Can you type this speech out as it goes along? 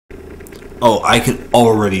Oh, I can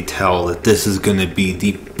already tell that this is going to be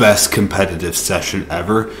the best competitive session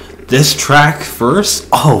ever. This track first?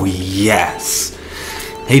 Oh, yes.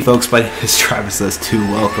 Hey folks, my name is Travis S2.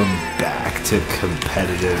 Welcome back to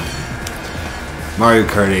competitive Mario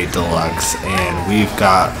Kart 8 Deluxe. And we've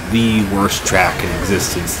got the worst track in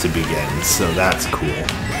existence to begin, so that's cool.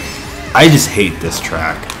 I just hate this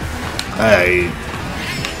track. I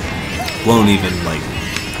won't even,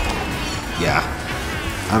 yeah.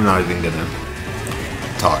 I'm not even gonna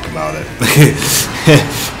talk about it.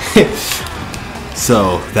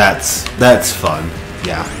 So that's fun.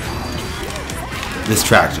 Yeah. This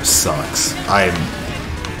track just sucks.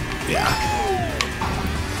 Yeah.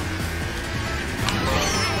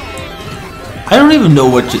 I don't even know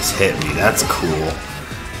what just hit me. That's cool.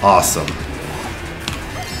 Awesome.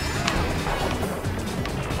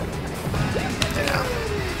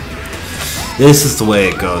 This is the way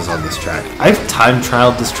it goes on this track. I've time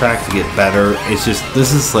trialed this track to get better. It's just,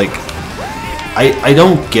 this is like, I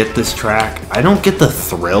don't get this track. I don't get the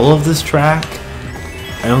thrill of this track.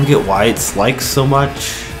 I don't get why it's liked so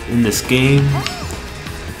much in this game.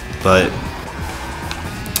 But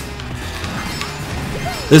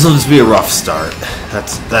this will just be a rough start.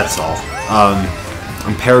 That's all.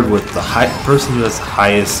 I'm paired with the person who has the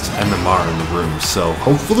highest MMR in the room, so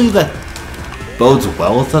hopefully that bodes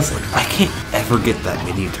well with us. Like, I can't ever get that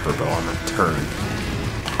mini turbo on a turn.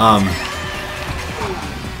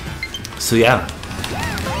 So yeah.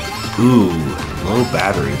 Ooh, low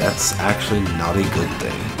battery. That's actually not a good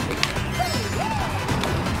thing.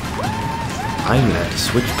 I'm gonna have to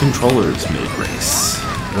switch controllers mid-race.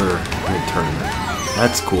 Or mid-tournament.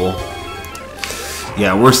 That's cool.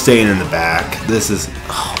 Yeah, we're staying in the back. This is...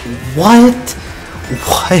 Oh, what?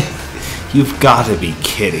 What? You've got to be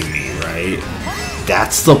kidding me, right?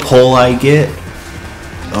 That's the pole I get?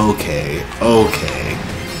 Okay,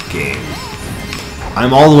 game.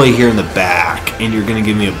 I'm all the way here in the back, and you're gonna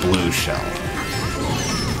give me a blue shell.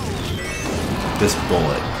 This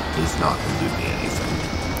bullet is not gonna do me anything.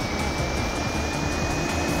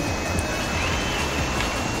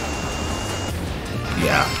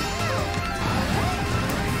 Yeah.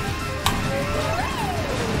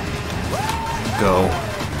 Go.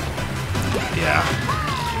 Yeah.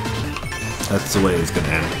 That's the way it's gonna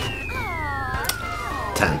end.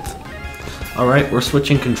 10th. Alright, we're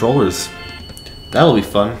switching controllers. That'll be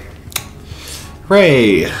fun.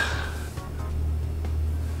 Hooray!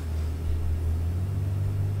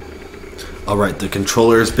 Alright, the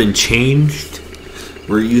controller's been changed.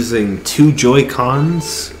 We're using 2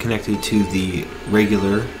 Joy-Cons connected to the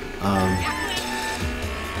regular.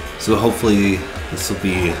 So hopefully this will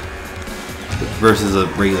be versus a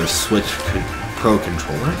regular Switch Pro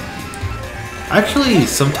controller. I actually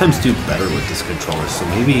sometimes do better with this controller, so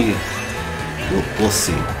maybe we'll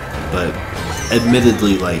see. But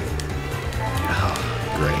admittedly, like, oh,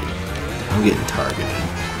 great, I'm getting targeted.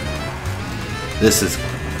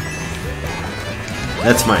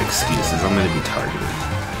 That's my excuses. I'm gonna be targeted.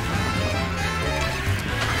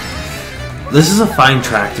 This is a fine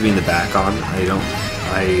track to be in the back on. I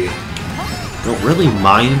don't really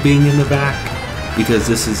mind being in the back because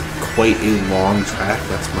this is quite a long track.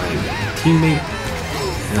 That's my teammate.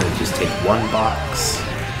 I'm gonna just take 1 box.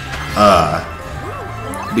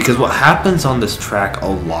 Because what happens on this track a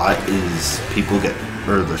lot is people get,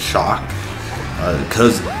 or the shock,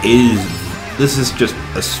 because this is just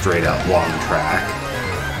a straight out long track.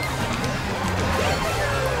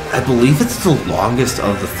 I believe it's the longest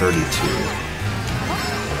of the 32.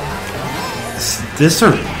 This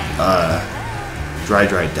or Dry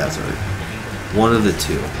Desert. One of the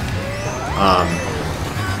two.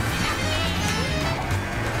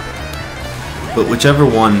 But whichever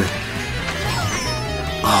one...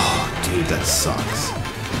 Oh, dude, that sucks.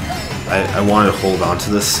 I want to hold on to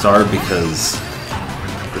this star because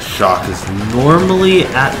the shock is normally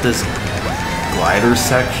at this glider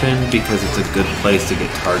section because it's a good place to get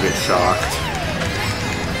target shocked.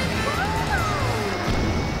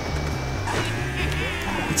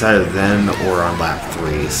 It's either then or on lap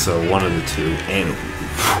 3, so one of the two. And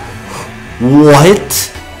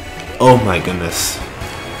what? Oh my goodness.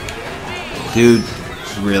 Dude,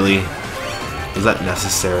 really? Was that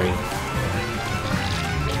necessary?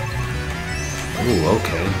 Ooh,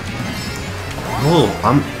 okay. Oh,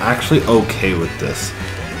 I'm actually okay with this.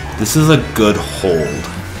 This is a good hold.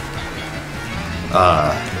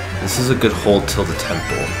 This is a good hold till the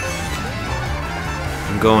temple.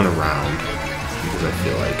 I'm going around because I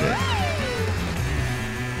feel like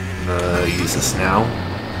it. Use this now.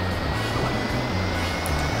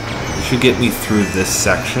 This should get me through this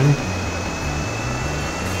section.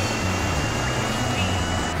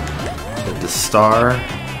 Hit the star.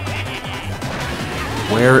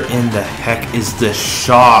 Where in the heck is the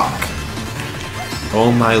shock?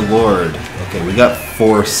 Oh my lord. Okay, we got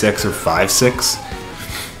 4-6 or 5-6.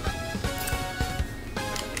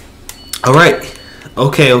 Alright.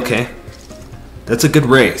 Okay. That's a good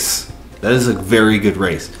race. That is a very good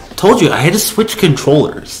race. Told you, I had to switch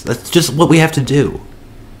controllers. That's just what we have to do.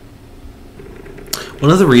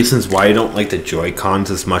 One of the reasons why I don't like the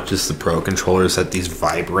Joy-Cons as much as the Pro controllers is that these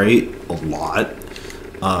vibrate a lot.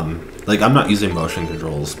 Like, I'm not using motion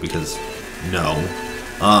controls because, no.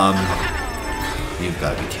 You've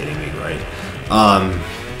got to be kidding me, right?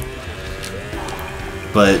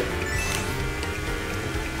 But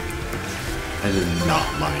I did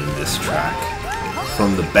not mind this track.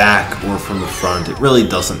 From the back or from the front, it really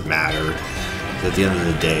doesn't matter. At the end of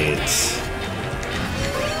the day, it's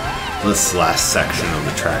this last section of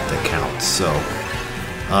the track that counts. So,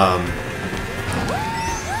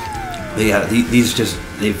 but yeah, these just,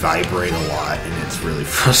 they vibrate a lot, and it's really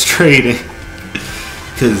frustrating.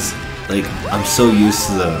 Because, like, I'm so used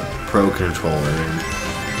to the Pro controller, and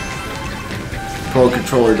the Pro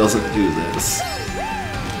controller doesn't do this.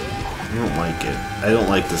 I don't like it. I don't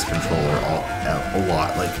like this controller a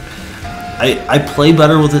lot. Like, I play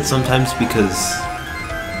better with it sometimes because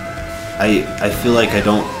I feel like I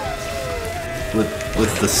don't,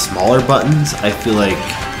 with the smaller buttons, I feel like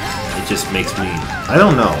it just makes me, I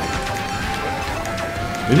don't know.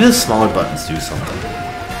 Maybe the smaller buttons do something.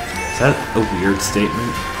 Is that a weird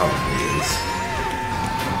statement? Probably is.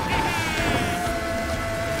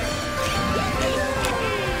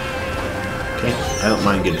 Okay, I don't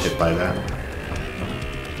mind getting hit by that.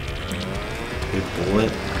 Good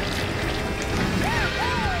bullet.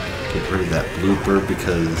 Get rid of that blooper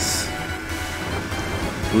because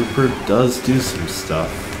blooper does do some stuff.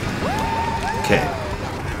 Okay.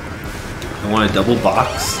 I want a double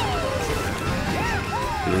box.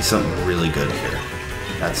 Give me something really good here.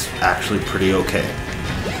 That's actually pretty okay.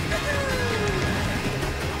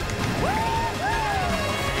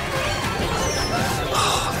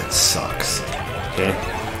 Oh, that sucks. Okay.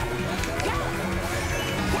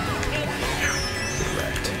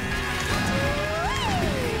 Correct.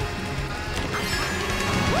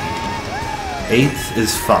 Eighth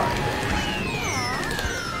is fine.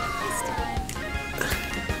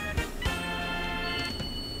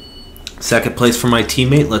 Second place for my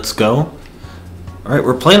teammate. Let's go. Alright,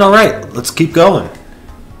 we're playing alright. Let's keep going.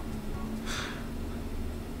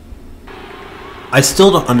 I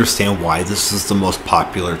still don't understand why this is the most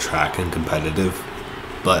popular track in competitive,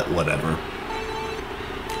 but whatever.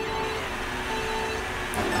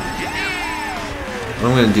 What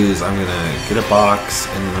I'm going to do is I'm going to get a box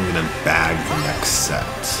and then I'm going to bag the next set.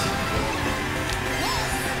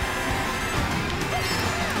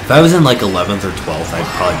 If I was in like 11th or 12th, I'd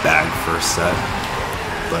probably bag first set,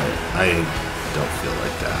 but I don't feel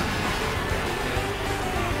like that.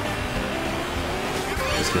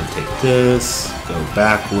 Just gonna take this, go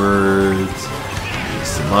backwards,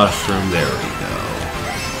 use the mushroom, there we go.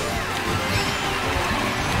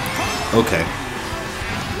 Okay.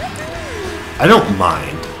 I don't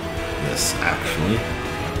mind this, actually.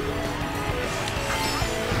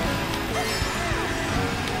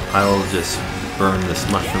 I'll just burn this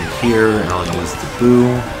mushroom here, and I'll use the boo.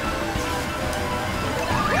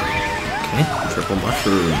 Okay, triple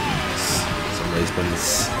mushrooms.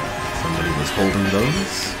 Somebody was holding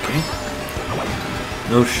those. Okay.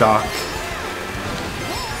 No shock.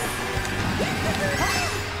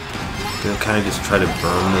 I'm gonna kind of just try to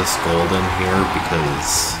burn this gold in here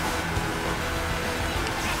because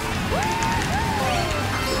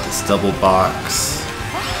this double box.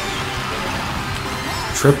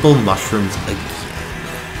 Triple mushrooms again.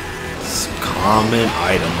 It's a common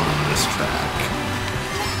item on this track.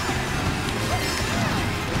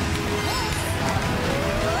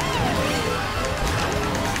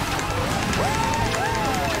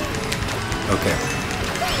 Okay.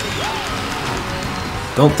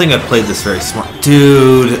 Don't think I played this very smart.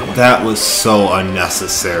 Dude, that was so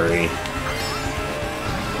unnecessary.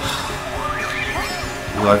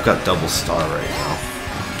 Ooh, I've got double star right now.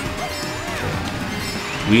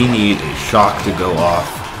 We need a shock to go off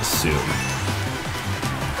soon.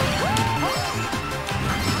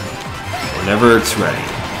 Whenever it's ready.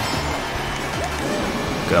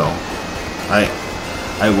 Go.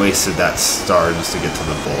 I wasted that star just to get to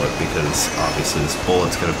the bullet because obviously this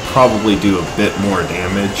bullet's going to probably do a bit more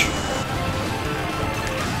damage.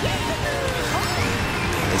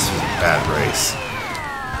 This was a bad race.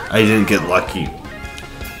 I didn't get lucky.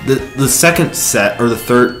 The second set, or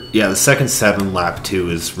the second set in lap 2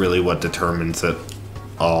 is really what determines it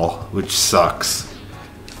all, which sucks.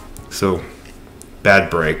 so bad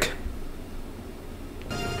break.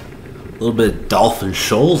 A little bit of Dolphin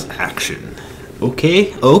Shoals action.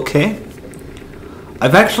 Okay.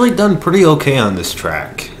 I've actually done pretty okay on this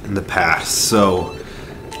track in the past, so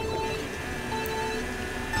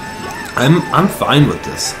I'm fine with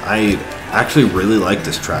this. I actually really like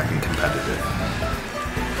this track in competitive.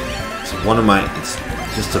 It's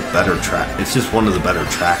just a better track. It's just one of the better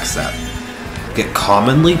tracks that get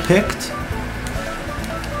commonly picked.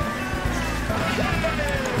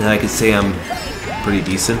 That I could say I'm pretty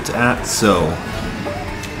decent at, so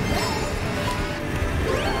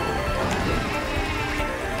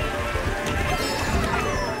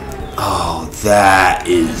oh, that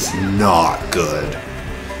is not good.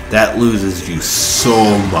 That loses you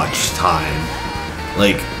so much time.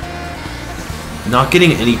 Like, not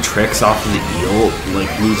getting any tricks off of the eel, like,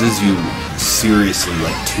 loses you seriously,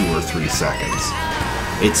 like, 2 or 3 seconds.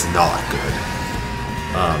 It's not good.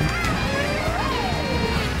 Okay.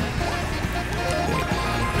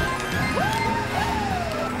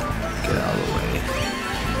 Get out of the way.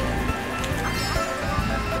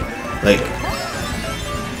 Like,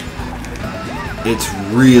 it's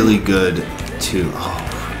really good to... Oh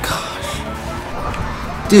my gosh.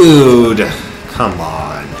 Dude! Come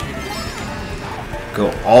on.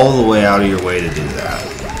 Go all the way out of your way to do that.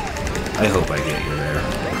 I hope I get you there.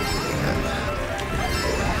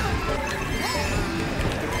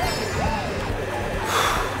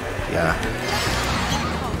 Yeah.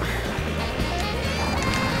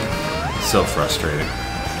 So frustrating.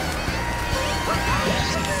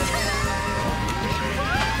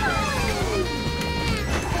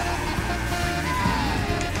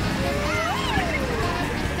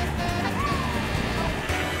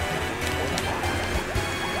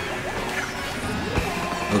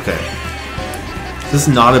 Okay. This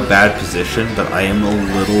is not a bad position, but I am a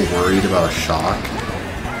little worried about a shock.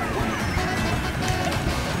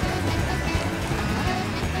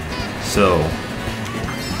 So...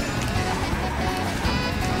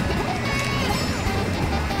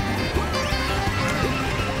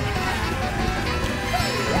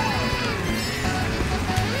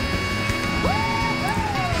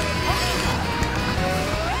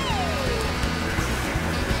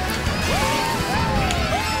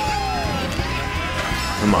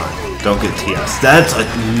 Come on, don't get TS. That's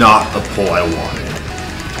not the pull I wanted.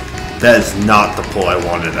 That is not the pull I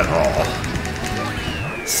wanted at all.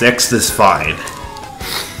 6th is fine.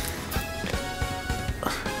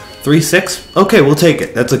 3-6? Okay, we'll take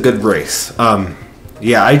it. That's a good race.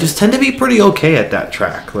 Yeah, I just tend to be pretty okay at that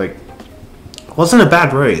track. Like, it wasn't a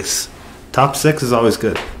bad race. Top 6 is always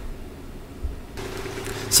good.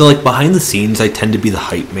 So, like, behind the scenes, I tend to be the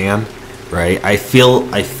hype man, right? I feel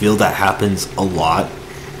that happens a lot.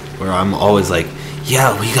 Where I'm always like,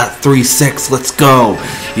 yeah, we got 3-6, let's go.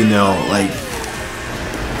 You know, like,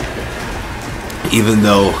 even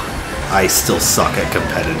though I still suck at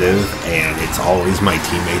competitive, and it's always my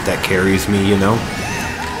teammate that carries me, you know?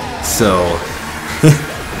 So,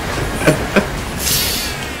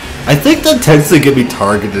 I think that tends to get me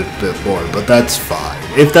targeted a bit more, but that's fine.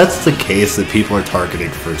 If that's the case, that people are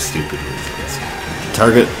targeting for stupid reasons.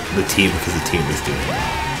 Target the team because the team is doing it.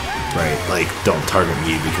 Right, like, don't target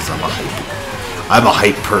me because I'm a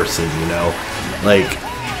hype person, you know? Like,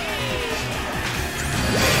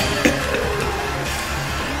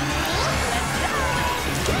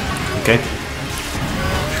 okay.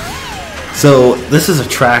 So this is a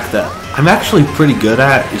track that I'm actually pretty good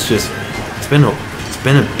at. It's just it's been a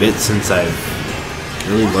bit since I've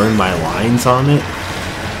really learned my lines on it.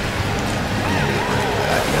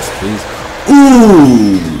 Yes, please.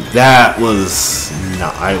 Ooh, that was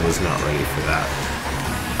not. I was not ready for that.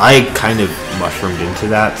 I kind of mushroomed into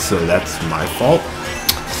that, so that's my fault.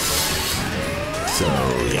 So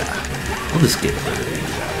yeah, we'll just get rid of you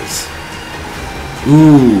guys.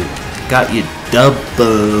 Ooh, got you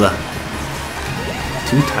double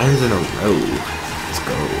 2 times in a row. Let's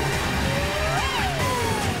go.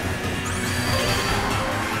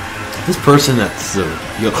 This person that's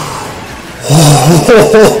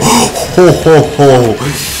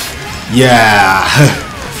yeah,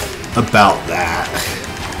 about that.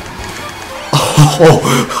 Oh,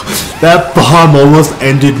 that bomb almost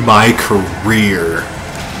ended my career.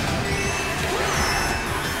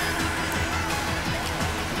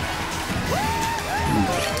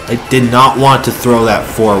 I did not want to throw that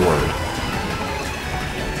forward.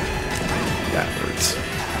 Backwards.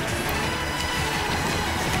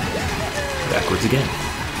 Backwards again.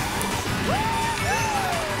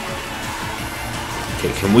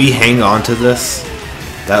 Okay, can we hang on to this?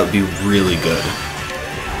 That would be really good.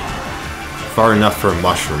 Far enough for a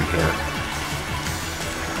mushroom here.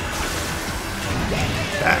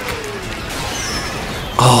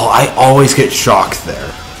 Oh, I always get shocked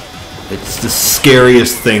there. It's the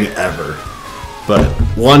scariest thing ever. But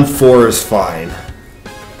 1-4 is fine.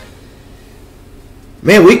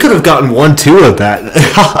 Man, we could have gotten 1-2 of that.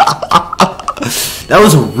 That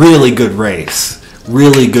was a really good race.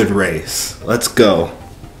 Really good race. Let's go.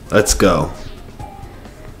 Let's go.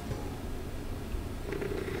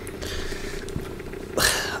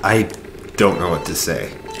 I don't know what to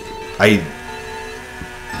say. I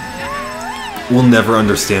will never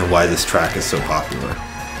understand why this track is so popular.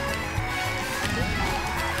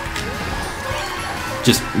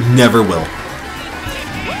 Just never will.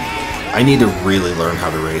 I need to really learn how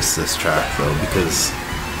to race this track though, because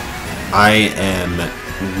I am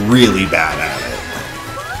really bad at it.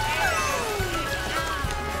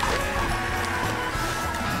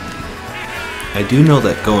 I do know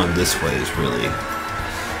that going this way is really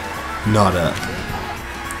not a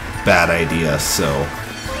bad idea, so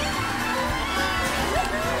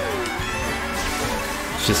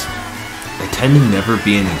it's just I tend to never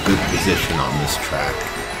be in a good position on this track.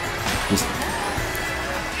 Just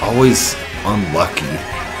always unlucky.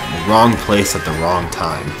 In the wrong place at the wrong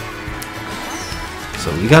time.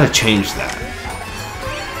 So we gotta change that.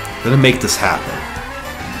 We're gonna make this happen.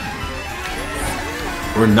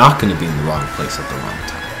 We're not gonna be in the wrong place at the wrong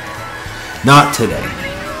time. Not today.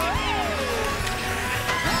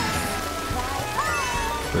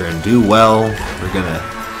 We're gonna do well. We're gonna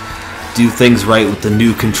do things right with the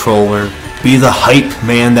new controller. Be the hype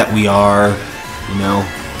man that we are, you know.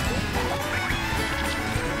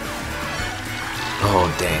 Oh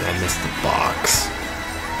dang, I missed the box.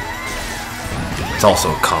 It's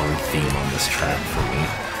also a common theme on this track for me.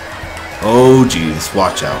 Oh geez,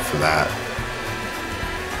 watch out for that.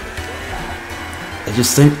 I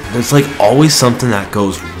just think there's like always something that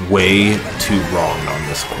goes way too wrong on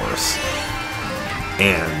this course.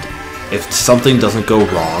 And if something doesn't go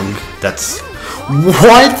wrong, that's...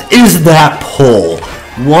 What is that pull?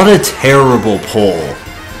 What a terrible pull.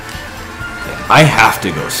 I have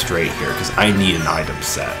to go straight here because I need an item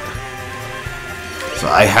set. So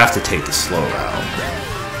I have to take the slow route.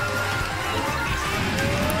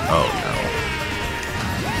 Oh no.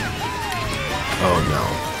 Oh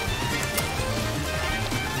no.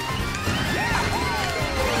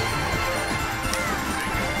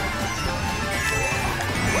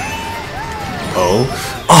 Oh.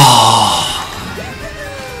 Oh.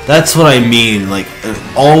 That's what I mean. Like, there's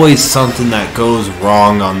always something that goes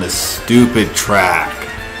wrong on this stupid track.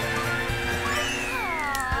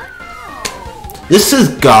 This has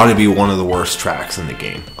got to be one of the worst tracks in the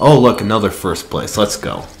game. Oh, look, another first place. Let's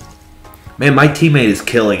go. Man, my teammate is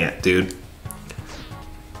killing it, dude.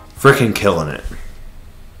 Freaking killing it.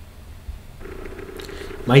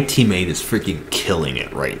 My teammate is freaking killing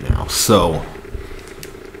it right now. So,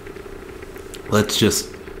 let's just...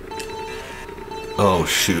 Oh,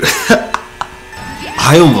 shoot.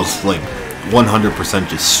 I almost, like, 100%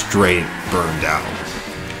 just straight burned out.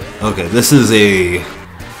 Okay, this is a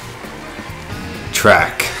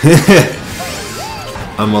track.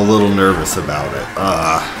 I'm a little nervous about it.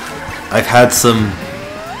 I've had some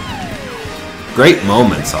great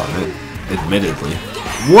moments on it, admittedly.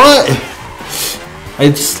 What? I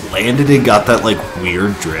just landed and got that, like,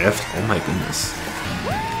 weird drift. Oh my goodness.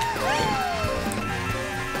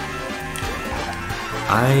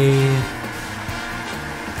 I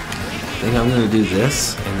think I'm gonna do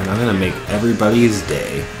this, and then I'm gonna make everybody's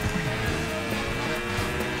day.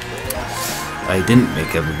 I didn't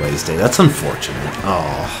make everybody's day. That's unfortunate.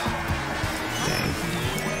 Oh, dang.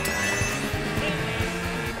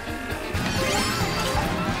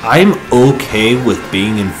 I'm okay with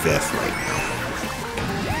being in 5th right now.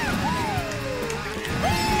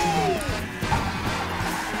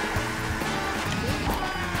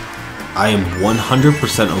 I am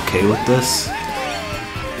 100% okay with this.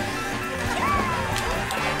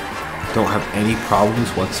 Don't have any problems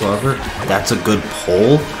whatsoever. That's a good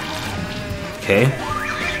pull. Okay.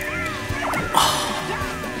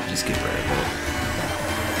 Oh, just get rid of it.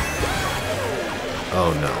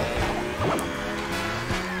 Oh no.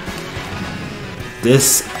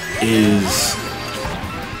 This is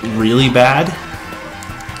really bad.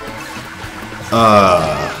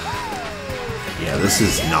 Yeah, this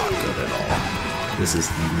is not good at all. This is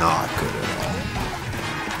not good at all.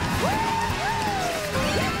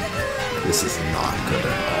 This is not good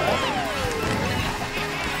at all.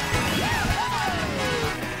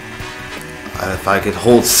 If I could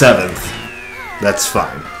hold 7th, that's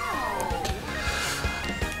fine.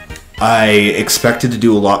 I expected to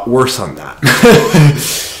do a lot worse on that.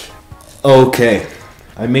 Okay.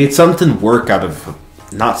 I made something work out of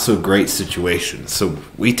not so great situations, so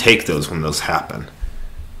we take those when those happen.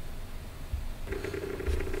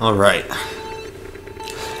 Alright.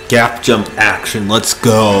 Gap jump action, let's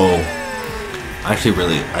go! Actually,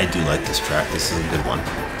 really, I do like this track. This is a good one.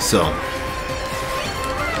 So,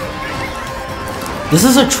 this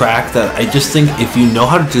is a track that I just think if you know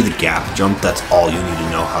how to do the gap jump, that's all you need to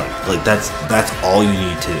know how to, like, that's all you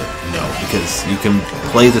need to know, because you can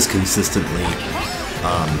play this consistently.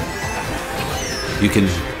 You can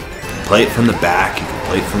play it from the back, you can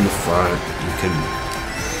play it from the front, you can,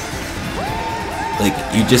 like,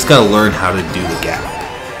 you just gotta learn how to do the gap,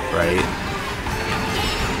 right?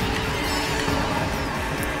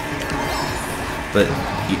 But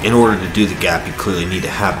in order to do the gap, you clearly need to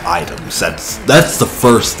have items. That's the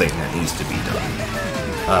first thing that needs to be done.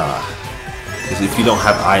 Because if you don't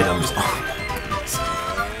have items, oh,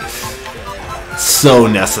 so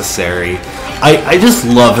necessary. I just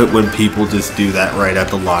love it when people just do that right at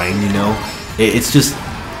the line, you know? It's just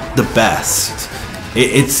the best.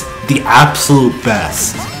 It's the absolute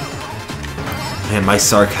best. Man, my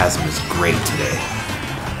sarcasm is great today.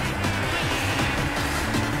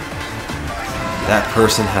 That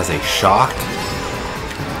person has a shock.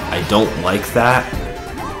 I don't like that.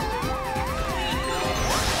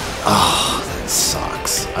 Oh, that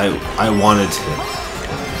sucks. I wanted to...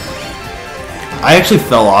 I actually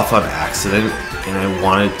fell off on accident, and I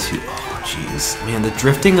wanted to... Oh, jeez. Man, the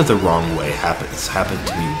drifting of the wrong way happened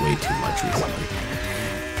to me way too much recently.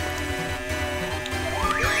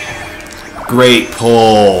 Great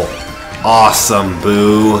pull. Awesome,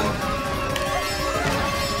 Boo.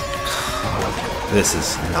 This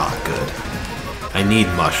is not good. I need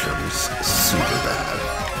mushrooms super bad.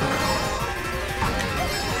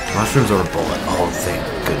 Mushrooms or a bullet. Oh, thank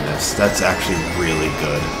goodness. That's actually really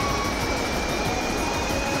good.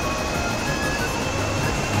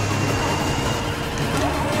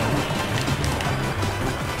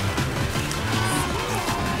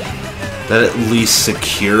 That at least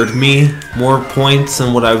secured me more points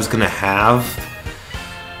than what I was gonna have.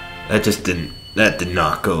 That just didn't... That did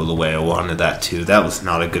not go the way I wanted that to. That was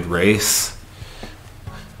not a good race.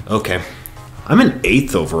 Okay. I'm an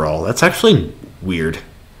 8th overall. That's actually weird.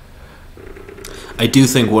 I do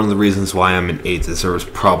think one of the reasons why I'm an 8th is there was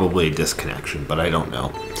probably a disconnection, but I don't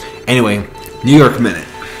know. Anyway, New York Minute.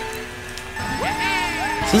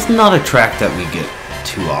 This is not a track that we get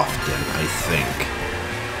too often, I think.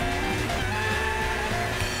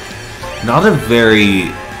 Not a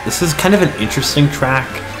very... This is kind of an interesting track,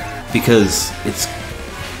 because it's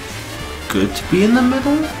good to be in the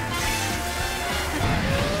middle.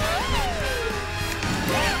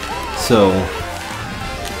 So,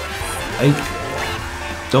 I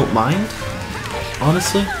don't mind,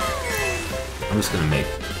 honestly. I'm just gonna make...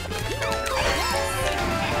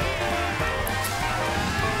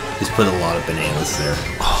 Just put a lot of bananas there.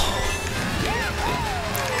 Oh.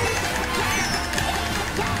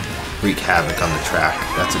 Wreak havoc on the track.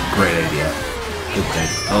 That's a great idea. Good thing.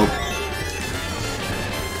 Oh.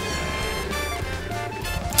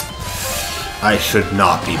 I should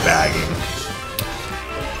not be bagging.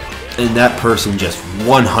 And that person just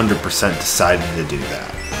 100% decided to do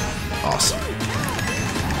that. Awesome.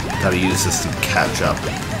 Gotta use this to catch up.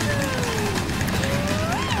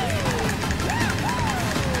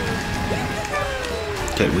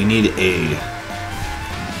 Okay, we need a...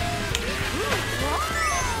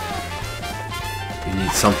 We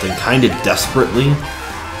need something kind of desperately.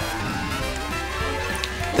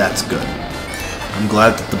 That's good. I'm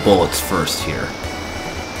glad that the bullet's first here.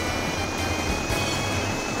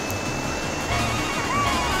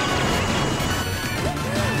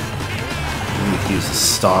 We can use a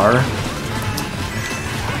star.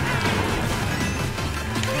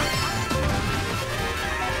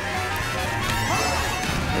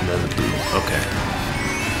 And then the blue. Okay.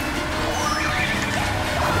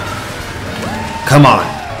 Come on.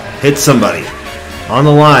 Hit somebody. On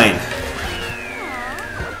the line.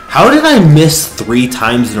 How did I miss 3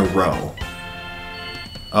 times in a row?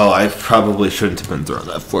 Oh, I probably shouldn't have been throwing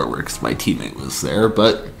that forward because my teammate was there,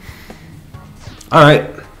 but... Alright.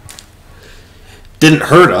 Didn't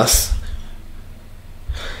hurt us.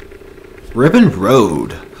 Ribbon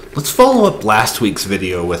Road. Let's follow up last week's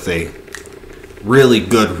video with a really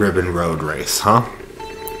good Ribbon Road race, huh?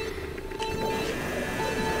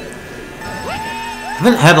 I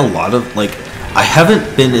haven't had a lot of, like... I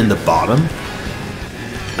haven't been in the bottom.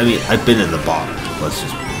 I mean, I've been in the bottom. Let's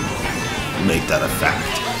just make that a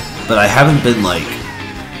fact. But I haven't been, like,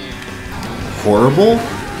 horrible.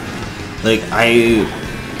 Like, I've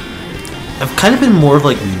kind of been more of,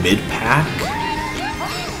 like, mid-pack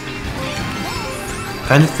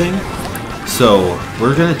kind of thing. So,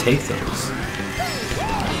 we're gonna take those.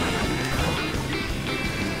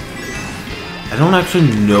 I don't actually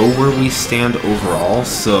know where we stand overall,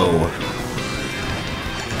 so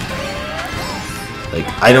like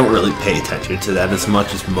I don't really pay attention to that as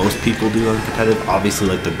much as most people do on competitive. Obviously,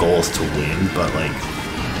 like the goal is to win, but like,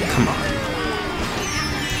 come on.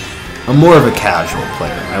 I'm more of a casual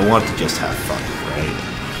player. I want to just have fun, right?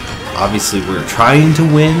 Obviously, we're trying to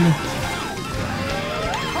win,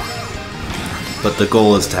 but the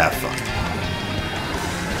goal is to have fun.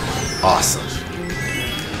 Awesome.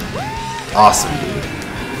 Awesome, dude.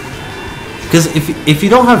 Because if you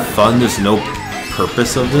don't have fun, there's no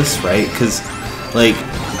purpose of this, right? Because, like,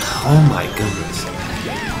 oh my goodness.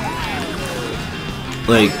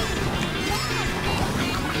 Like,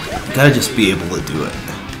 you gotta just be able to do it.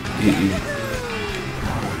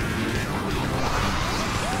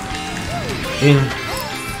 And,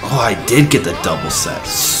 oh, I did get the double set.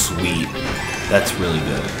 Sweet. That's really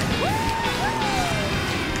good.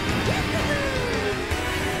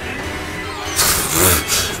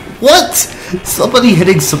 What? Somebody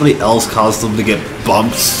hitting somebody else caused them to get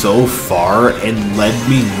bumped so far and led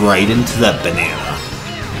me right into that banana.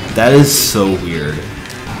 That is so weird.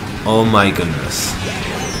 Oh my goodness.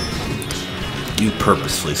 You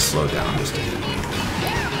purposefully slowed down just to hit me.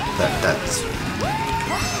 That's...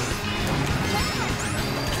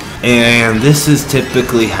 And this is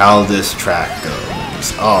typically how this track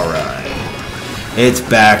goes. Alright. It's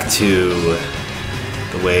back to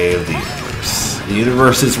the way of the universe. The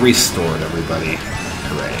universe is restored, everybody.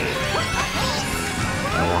 Hooray.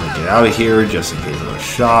 I want to get out of here just in case of a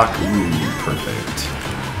shock. Ooh, perfect.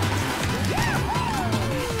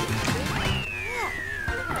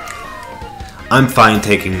 I'm fine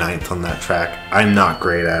taking 9th on that track. I'm not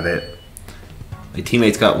great at it. My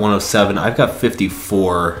teammates got 107. I've got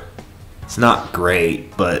 54. It's not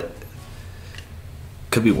great, but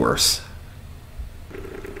could be worse.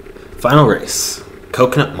 Final race.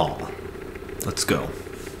 Coconut Mall. Let's go.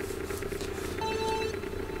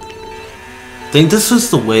 I think this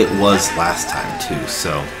was the way it was last time too,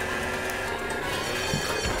 so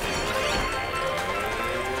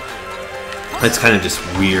it's kind of just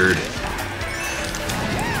weird.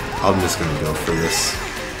 I'm just gonna go for this.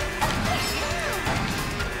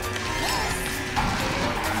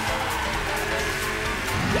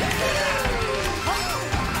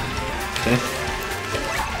 Okay.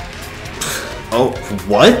 Oh,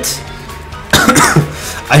 what?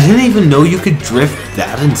 I didn't even know you could drift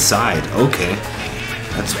that inside. Okay.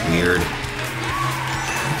 That's weird.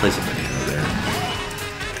 Place a banana there.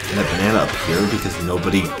 And a banana up here because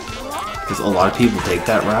because a lot of people take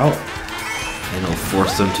that route and it'll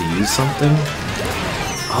force them to use something.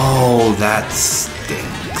 Oh, that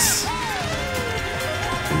stinks.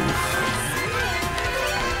 Oof.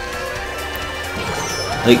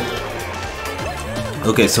 Like,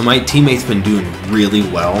 okay, so my teammate's been doing really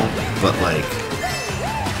well, but like,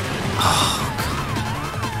 oh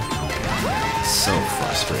god, so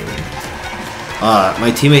frustrating. My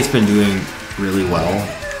teammate's been doing really well,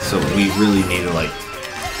 so we really need to like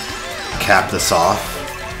cap this off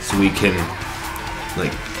so we can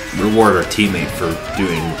like reward our teammate for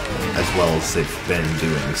doing as well as they've been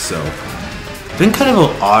doing. So it's been kind of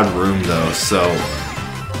an odd room though, so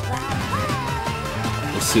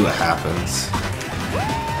we'll see what happens.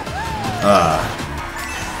 I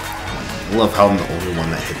love how I'm the only one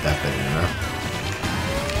that hit that banana.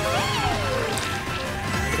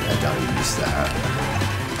 Okay, I gotta use that.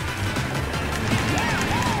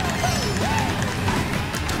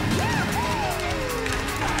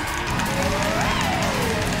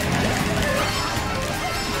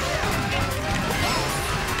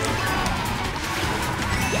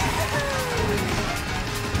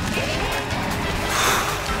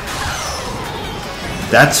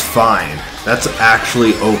 That's fine. That's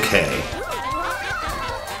actually okay.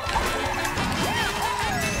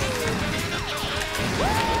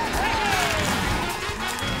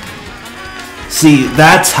 See,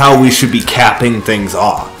 that's how we should be capping things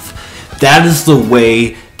off. That is the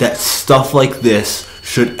way that stuff like this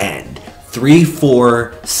should end.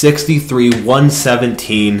 3-4, 63,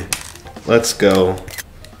 117. Let's go.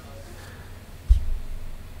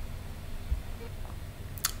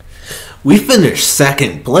 We finished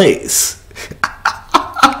second place.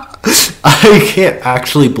 I can't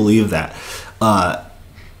actually believe that.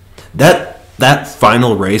 That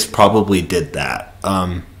final race probably did that.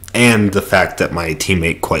 And the fact that my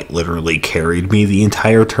teammate quite literally carried me the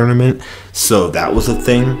entire tournament. So that was a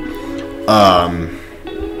thing.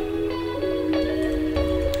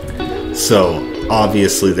 So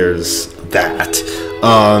obviously there's that.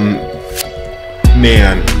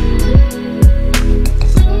 Man.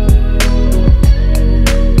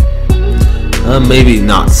 maybe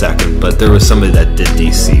not second, but there was somebody that did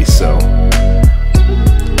DC, so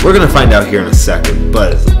we're gonna find out here in a second.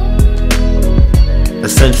 But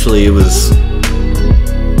essentially, it was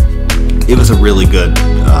a really good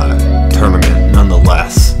tournament,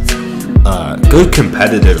 nonetheless. Good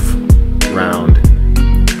competitive round.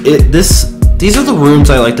 These are the rooms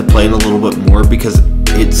I like to play in a little bit more because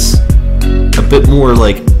it's a bit more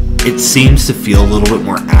like, it seems to feel a little bit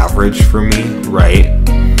more average for me, right?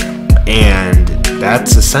 And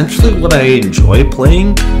that's essentially what I enjoy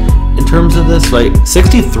playing in terms of this. Like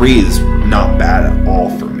 63 is not bad at all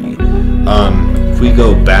for me. If we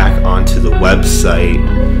go back onto the website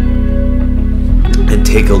and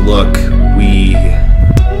take a look,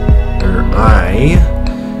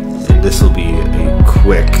 and this will be a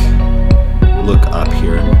quick look up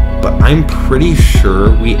here, but I'm pretty sure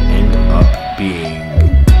we end up being,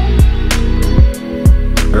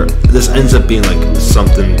 or this ends up being like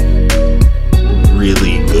something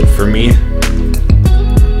really good for me.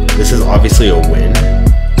 This is obviously a win.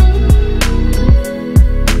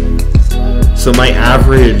 So my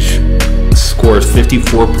average score is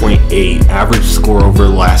 54.8. Average score over the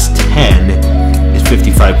last 10 is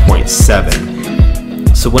 55.7.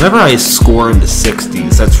 So whenever I score in the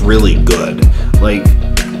 60s, that's really good. Like,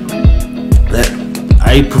 that,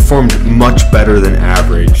 I performed much better than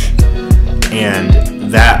average, and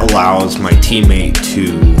that allows my teammate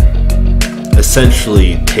to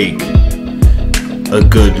essentially take a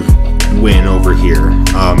good win over here.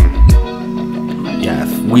 Yeah,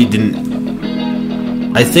 if we didn't,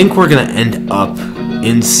 I think we're gonna end up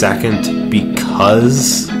in second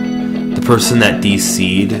because the person that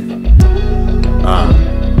DC'd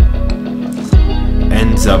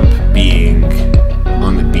ends up being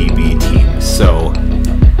on the BB team. So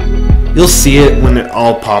you'll see it when it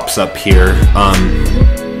all pops up here.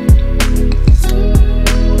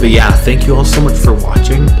 But yeah, thank you all so much for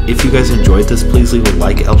watching. If you guys enjoyed this, please leave a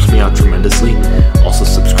like. It helps me out tremendously. Also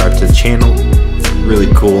subscribe to the channel.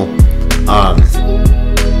 Really cool.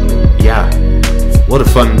 Yeah, what a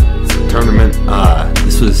fun tournament.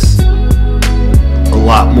 This was a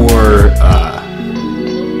lot more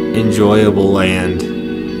enjoyable, and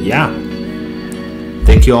yeah,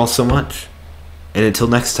 thank you all so much, and until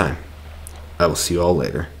next time, I will see you all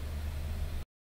later.